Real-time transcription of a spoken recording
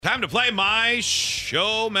Time to play My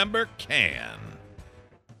Show Member Can.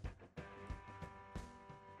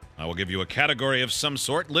 I will give you a category of some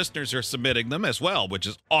sort. Listeners are submitting them as well, which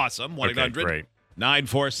is awesome.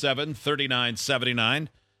 1-800-947-3979.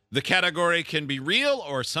 The category can be real,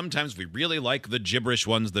 or sometimes we really like the gibberish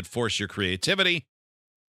ones that force your creativity.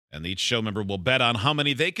 And each show member will bet on how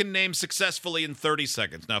many they can name successfully in 30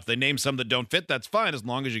 seconds. Now, if they name some that don't fit, that's fine, as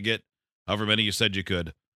long as you get however many you said you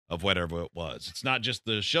could of whatever it was. It's not just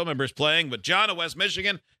the show members playing, but John of West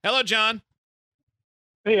Michigan. Hello, John.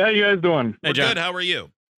 Hey, how you guys doing? We're good. How are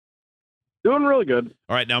you? Doing really good.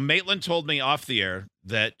 All right. Now, Maitland told me off the air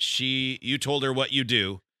that you told her what you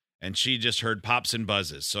do, and she just heard pops and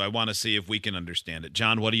buzzes. So I want to see if we can understand it.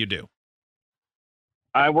 John, what do you do?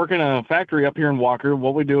 I work in a factory up here in Walker.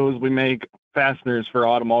 What we do is we make fasteners for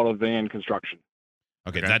automotive and construction.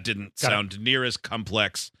 Okay. That didn't sound near as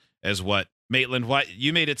complex as what Maitland,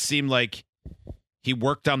 you made it seem like he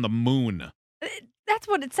worked on the moon. That's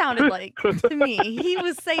what it sounded like to me. He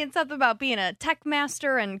was saying something about being a tech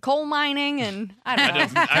master and coal mining, and I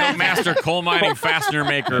don't know. I don't master coal mining fastener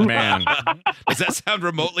maker, man. Does that sound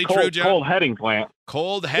remotely true, John? Cold heading plant.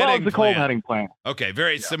 Cold heading Well, it's a cold heading plant. Okay,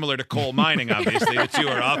 very similar to coal mining, obviously, which you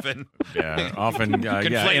are often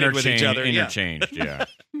conflated with each other. Interchanged, yeah.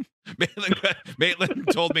 Maitland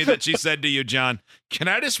told me that she said to you, John, can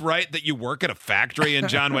I just write that you work at a factory? And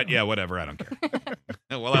John went, yeah, whatever, I don't care.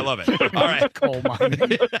 Well, I love it. All right. Coal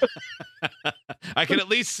mining. I can at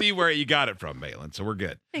least see where you got it from, Maitland, so we're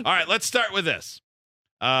good. All right, let's start with this.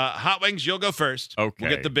 Hot Wings, you'll go first. Okay.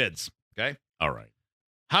 We'll get the bids, okay? All right.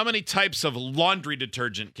 How many types of laundry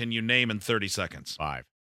detergent can you name in 30 seconds? 5.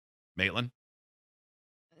 Maitland?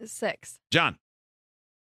 6. John?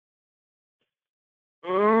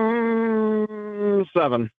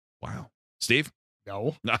 7. Wow. Steve?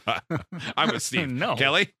 No. I'm with Steve. No.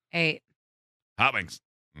 Kelly? 8. Hot Wings?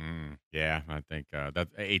 Yeah, I think that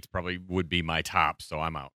 8 probably would be my top, so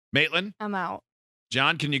I'm out. Maitland? I'm out.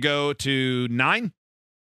 John, can you go to 9?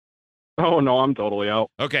 Oh, no, I'm totally out.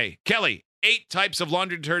 Okay. Kelly, 8 types of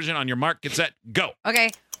laundry detergent on your mark. Get set. Go. Okay.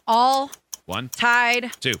 All 1,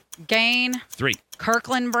 Tide, 2, Gain, 3,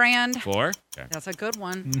 Kirkland brand. 4, That's a good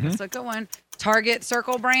one. Mhm. That's a good one. Target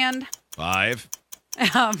Circle brand. 5.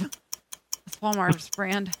 That's Walmart's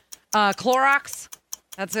brand. Clorox.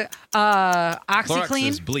 That's it. Clorox OxyClean.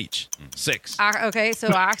 is bleach. 6. Okay, so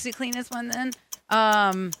OxyClean is one then.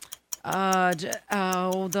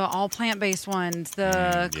 The all plant-based ones.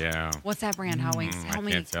 Yeah. What's that brand? How Wings? I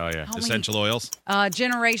can't tell you. Help me. Essential oils.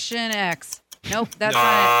 Generation X. Nope, that's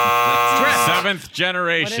not it. Seventh What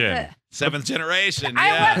generation. is it? 7th generation. I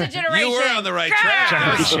yeah. was a generation. You were on the right track.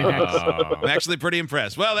 Generation X. I'm actually pretty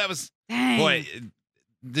impressed. Well, that was, Dang. boy,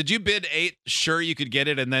 did you bid 8? Sure, you could get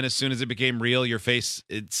it, and then as soon as it became real, your face,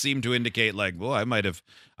 it seemed to indicate like, well, I might have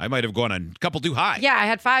gone a couple too high. Yeah, I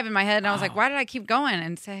had 5 in my head, and I was like, why did I keep going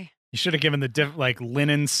and say? You should have given the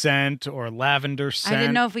linen scent or lavender scent. I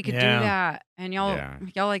didn't know if we could Yeah. do that. And y'all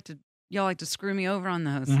Yeah. like to screw me over on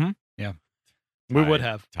those. Mhm. Yeah. We would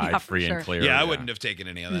have. Tide Yeah, for free sure. and clear. Yeah, I wouldn't have taken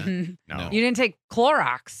any of that. Mhm. No. You didn't take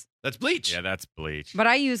Clorox, That's bleach. Yeah, that's bleach. but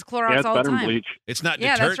I use Clorox Yeah, it's all the better than time. bleach. It's not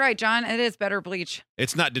Yeah, detergent. that's right, John. It is better bleach.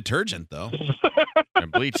 It's not detergent, though.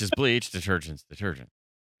 And bleach is bleach. Detergent's detergent.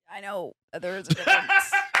 I know there is a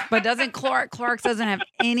difference, but doesn't Clorox doesn't have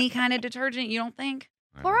any kind of detergent? You don't think?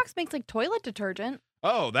 Clorox makes like toilet detergent.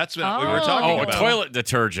 Oh, that's what we were Oh. talking Oh, about. a toilet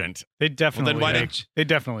detergent. They definitely why make. didn't you- They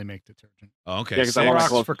definitely make detergent. Oh, okay. Yeah, because I want Clorox to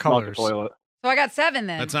close for the colors. toilet. So I got 7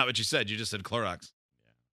 then. That's not what you said. You just said Clorox.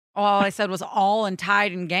 All I said was all and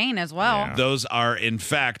Tide and Gain as well. Yeah. Those are, in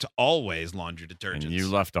fact, always laundry detergents. And you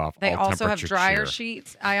left off They all also have temperature dryer cheer.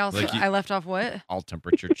 sheets. I Like you- left off what? All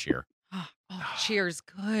temperature cheer. Oh, cheers,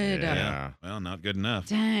 good. Yeah. Well, not good enough.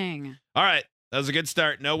 Dang. All right. That was a good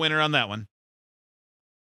start. No winner on that one.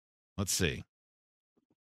 Let's see.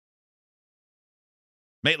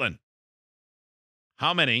 Maitland,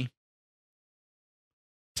 how many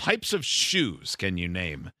types of shoes can you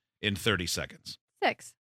name in 30 seconds?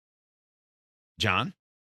 6. John?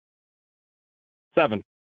 7.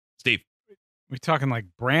 Steve? We talking like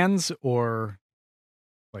brands or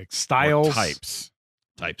like Or styles? types.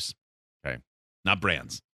 Types. Okay. Not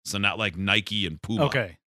brands. So not like Nike and Puma.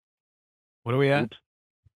 Okay. What are we at?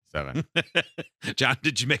 7. John,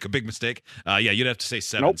 did you make a big mistake? Yeah, you'd have to say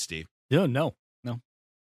 7, Nope. Steve. Yeah, no.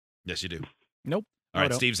 Yes, you do. Nope. All No, I right,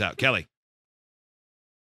 don't. Steve's out. Kelly?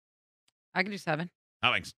 I can do 7.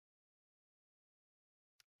 Howings?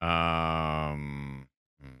 I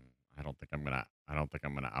don't think I'm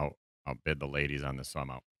gonna outbid the ladies on this, so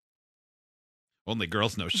I'm out. Only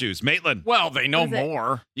girls know shoes. Maitland? Well, they know Was it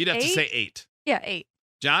more. You'd have to 8? say 8. Yeah, 8.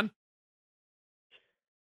 John?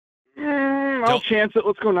 I'll chance it.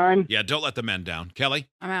 Let's go 9. Yeah, don't let the men down. Kelly,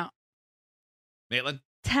 I'm out. Maitland,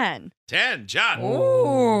 10. 10. John,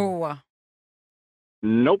 Ooh.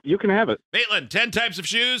 Nope, you can have it. Maitland, 10 types of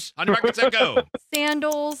shoes. On your mark, get set, go.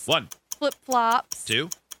 Sandals, 1, flip flops, 2,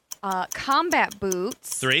 combat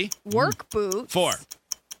boots, 3, work boots, 4,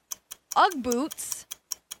 Ugg boots,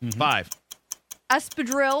 5,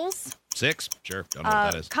 espadrilles, 6. Sure, don't know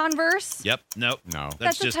what that is. Converse. Yep, nope. No.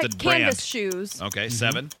 That's just a the type brand. canvas shoes. Okay,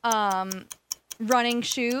 7, Running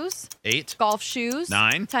shoes, 8, golf shoes,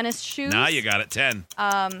 9. tennis shoes. Now you got it. 10.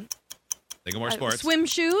 Think of more sports. Swim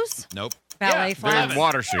shoes, Nope. Ballet Yeah, flats. 11.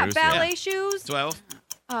 Water shoes. ballet shoes, 12.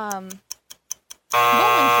 bowling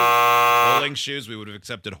Bowling shoes. We would have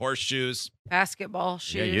accepted horseshoes. Basketball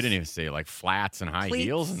shoes. Yeah, you didn't even say like flats and high Cleats.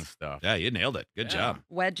 heels and stuff. Yeah, you nailed it. Good job. shoes.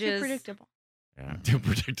 Too Wedges. predictable. Yeah, too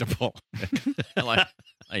predictable. like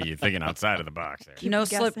you're thinking outside of the box there. Keep No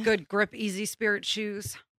slip, guessing. good grip, easy spirit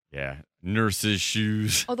shoes. Yeah, nurses'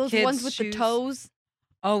 shoes. Oh, those Kids' ones with shoes. the toes.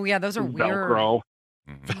 Oh, yeah, those are weird. Velcro.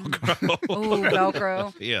 Velcro. Ooh,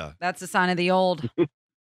 Velcro. Yeah. That's a sign of the old.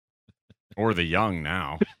 Or the young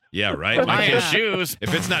now. Yeah, right. My Buying kids, shoes.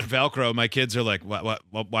 if it's not Velcro, my kids are like, what,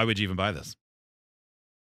 why would you even buy this?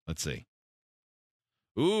 Let's see.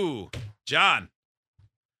 Ooh, John.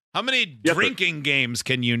 How many Yes, sir. drinking games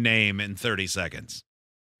can you name in 30 seconds?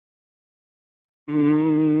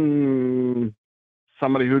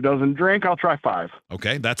 Somebody who doesn't drink, I'll try 5.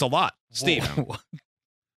 Okay, that's a lot. Steve. Whoa.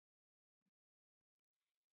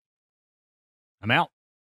 I'm out.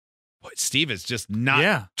 Boy, Steve is just not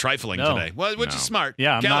Yeah. trifling No. today. Well, which No. is smart.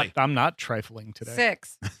 Yeah, Kelly. I'm not trifling today.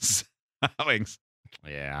 6. Howings.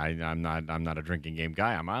 Yeah, I'm not a drinking game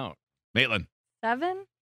guy. I'm out. Maitland. 7.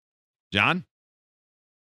 John.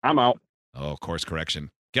 I'm out. Oh, course correction.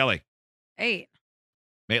 Kelly. 8.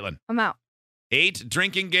 Maitland. I'm out. 8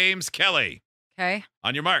 drinking games. Kelly. Okay.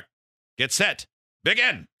 On your mark. Get set.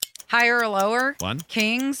 Begin. Higher or lower? 1,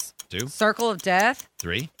 Kings. 2, Circle of Death.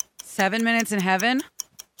 3, 7 Minutes in Heaven.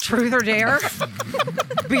 Truth or Dare.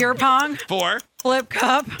 Beer pong. 4, Flip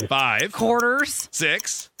cup. 5, Quarters.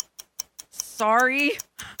 6. Sorry.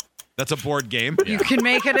 That's a board game. You can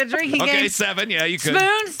make it a drinking Okay, game. 7. Yeah, you could.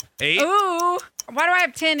 Spoons. 8. Ooh. Why do I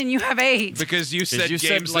have 10 and you have 8? Because you said you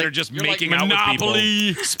said, games like, that are just you're like making out with Monopoly.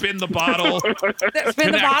 people. Spin the bottle. Spin the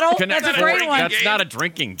Connect- bottle? connect That's a the great board one. That's game. not a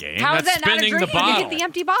drinking game. How is That's that not a spinning the drinking game? You bottle. get the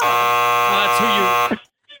empty bottle. That's who you.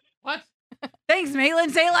 What? Thanks,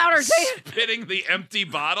 Maitland. Say it louder. Say it. Spinning the empty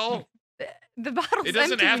bottle? The bottle's It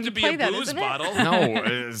doesn't empty have when to you be play a that, booze isn't it? bottle.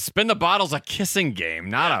 No, spin the bottle's a kissing game,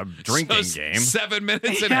 not a drinking So game. 7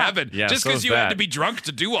 minutes in Yeah. heaven. Yeah, Just so because is you had that. to be drunk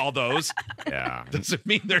to do all those Yeah. doesn't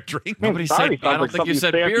mean they're drinking. Nobody Sorry, said. I sounds don't like think you something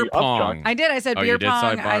said fancy beer up, pong. Chuck. I did. I said Oh, you beer did pong.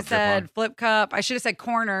 say I beer said pong. flip cup. I should have said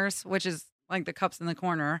corners, which is like the cups in the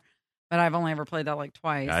corner. But I've only ever played that like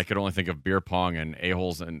twice. I could only think of beer pong and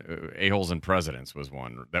a-holes and presidents was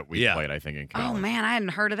one that we Yeah. played. I think in Oh college. man, I hadn't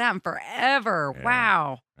heard of that in forever. Yeah.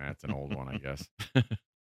 Wow, That's an old one, I guess.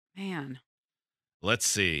 man. Let's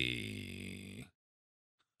see.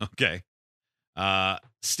 Okay.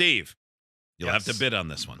 Steve, you'll have Yes. to bid on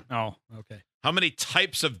this one. Oh, okay. How many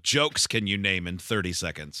types of jokes can you name in 30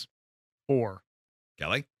 seconds? 4.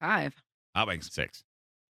 Kelly? 5. Howings? 6.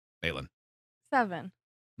 Maitland? 7.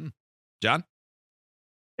 John?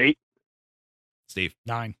 8. Steve?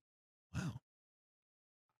 9. Wow.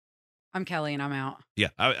 I'm Kelly and I'm out. Yeah,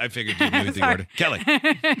 I figured you knew the Sorry. order. Kelly.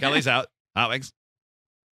 Kelly's out. Howings?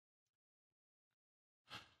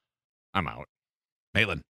 I'm out.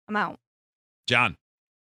 Maitland? I'm out. John?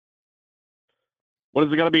 What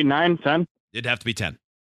is it going to be? 9, 10? It'd have to be 10.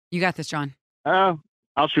 You got this, John. I'll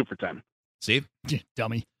shoot for 10. Steve?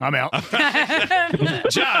 Dummy. I'm out.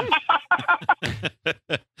 John?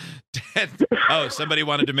 10. Oh, somebody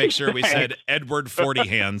wanted to make sure we said Edward 40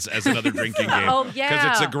 Hands as another drinking game. Oh, Because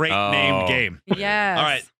yeah. it's a great named Oh. game. Yes. All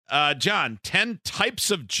right. John, 10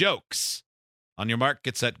 types of jokes. On your mark,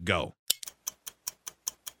 get set, go.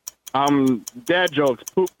 Dad jokes,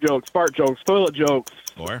 poop jokes, fart jokes, toilet jokes,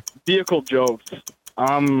 4, vehicle jokes,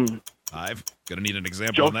 5. Gonna need an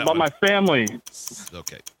example jokes on that about one. my family,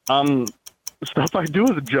 Okay. stuff I do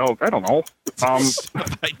is a joke. I don't know.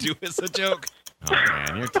 What I do is a joke. Oh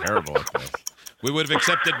man, you're terrible at this. We would have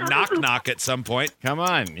accepted knock knock at some point. Come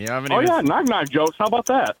on, you haven't Oh even. yeah, knock jokes. How about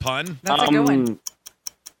that? Pun, That's a good one.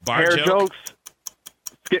 bar Hair joke. jokes,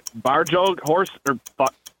 skip bar joke, horse or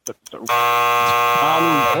butt.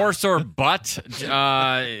 Horse or butt?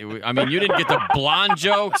 I mean, you didn't get the blonde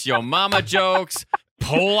jokes, yo mama jokes,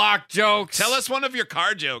 Polak jokes. Tell us one of your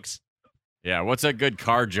car jokes. Yeah, what's a good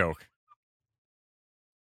car joke?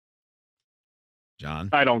 John.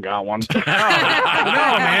 I don't got one. No,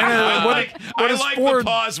 man. What I does like Ford- the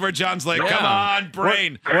pause where John's like, Yeah. "Come on,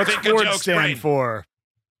 brain. What's Think of Ford jokes, stand brain." for?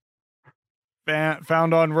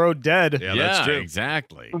 Found on road dead. Yeah, that's true.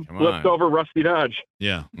 Exactly. Come Flipped on. over Rusty Dodge.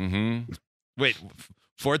 Yeah. Mm-hmm. Wait,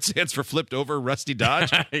 Ford stands for flipped over Rusty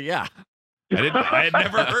Dodge? Yeah. I had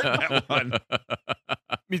never heard that one.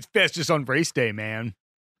 Means fast just on race day, man.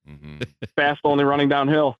 Mm-hmm. Fast only running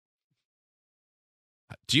downhill.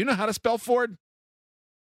 Do you know how to spell Ford?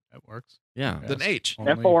 That works. Yeah. With an H.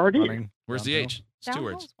 Only F-O-R-D. running Where's the downhill. H? It's two Downhill's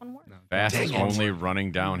words. one word. No. Fast Dang is it. only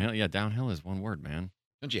running downhill. Yeah, downhill is one word, man.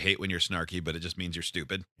 Don't you hate when you're snarky, but it just means you're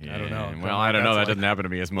stupid? Yeah. I don't know. Well, I don't know. That That's doesn't happen to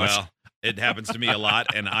me as much. Well, it happens to me a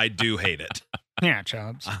lot, and I do hate it. Yeah,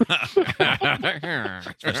 chops.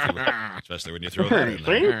 Especially when you throw that in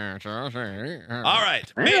there. All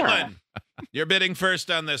right, Maitland, you're bidding first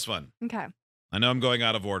on this one. Okay. I know I'm going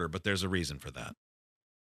out of order, but there's a reason for that.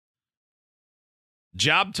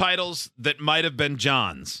 Job titles that might have been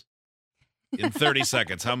John's. In 30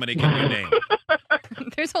 seconds, how many can you name?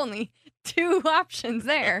 There's only 2 options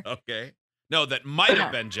there. Okay. No, that might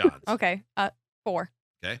have been John's. Okay. 4.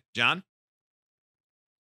 Okay. John?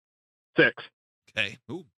 6. Okay.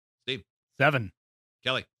 Ooh. 7.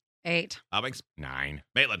 Kelly? 8. Hobbings? 9.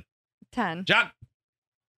 Maitland? 10. John?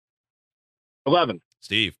 11.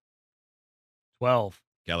 Steve? 12.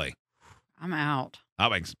 Kelly? I'm out.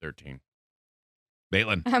 Hobbings? 13.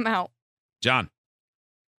 Maitland? I'm out. John?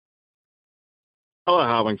 I'll let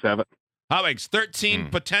Hobbings have it. Hobbings, 13 Hmm.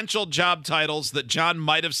 potential job titles that John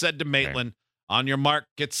might have said to Maitland. On your mark,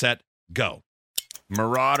 get set, go.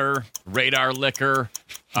 Marauder, radar licker,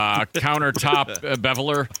 countertop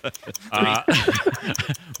beveler,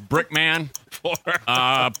 brickman, 4,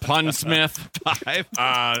 punsmith, 5,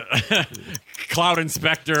 cloud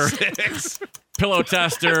inspector, 6, pillow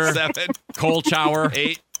tester, 7, coal chower,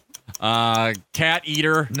 8, cat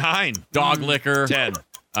eater, 9, dog licker,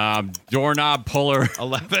 10, doorknob puller,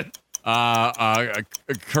 11,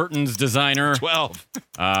 curtains designer, 12,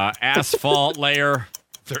 asphalt layer,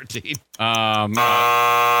 13. Um,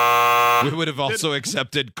 We would have also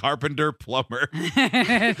accepted carpenter, plumber.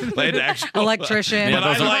 They'd actually- Electrician. But Yeah,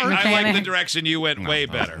 I those are- like the mechanic. direction you went way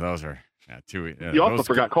better. Those are two. You also those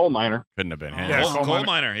forgot coal miner. couldn't have been Yeah, handled. Coal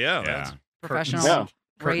miner, yeah. Yeah. that's- Professional Yeah.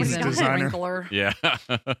 raisin Designer. wrinkler. Yeah.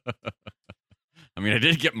 I mean, I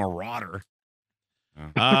did get Marauder.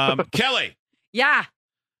 Kelly, Yeah.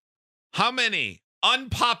 how many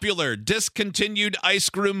unpopular, discontinued ice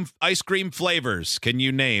cream flavors can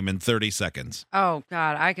you name in 30 seconds? Oh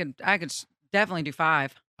God, I could definitely do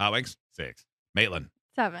 5. Hobbings, 6. Maitland,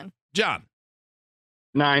 7. John.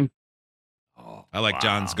 9. Oh, I like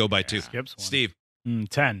John's. Go by 2. yeah. Skips one. Steve,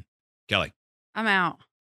 10. Kelly, I'm out.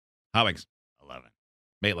 Hobbings, 11.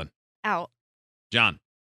 Maitland, Out. John,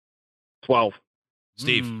 12.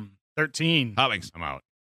 Steve, 13. Hobbings, I'm out.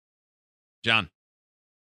 John,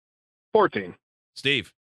 14.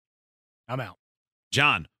 Steve, I'm out.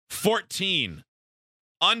 John. 14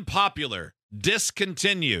 unpopular,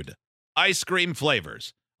 discontinued ice cream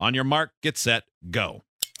flavors. On your mark, get set, go.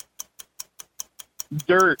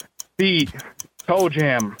 Dirt. Feet. Toe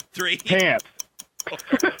jam. 3, Pants.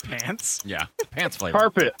 Pants. Yeah. Pants flavor.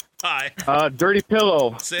 Carpet. 5, Dirty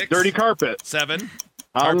pillow. 6, Dirty carpet. 7.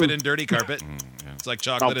 Carpet and dirty carpet. Yeah. It's like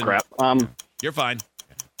Oh chocolate and crap. you're fine.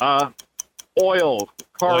 Oil.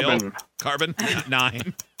 Carbon. Oil. Carbon.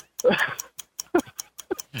 9.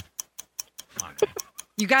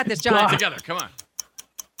 You got this, John. Together. Come on.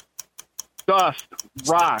 Dust.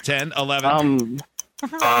 Rock. 10, 11.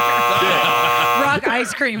 Rock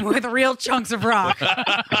ice cream with real chunks of rock.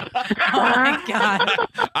 Oh my God.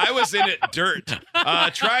 I was in it dirt.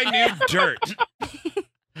 Try new dirt.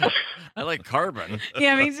 I like carbon.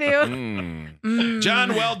 Yeah, me too. Mm. John,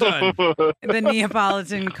 well done. The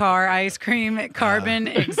Neapolitan car ice cream, carbon,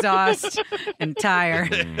 exhaust, and tire.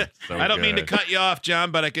 So I don't mean to good. cut you off,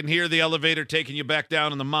 John, but I can hear the elevator taking you back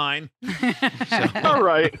down in the mine. All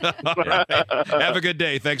right. All right. Have a good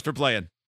day. Thanks for playing.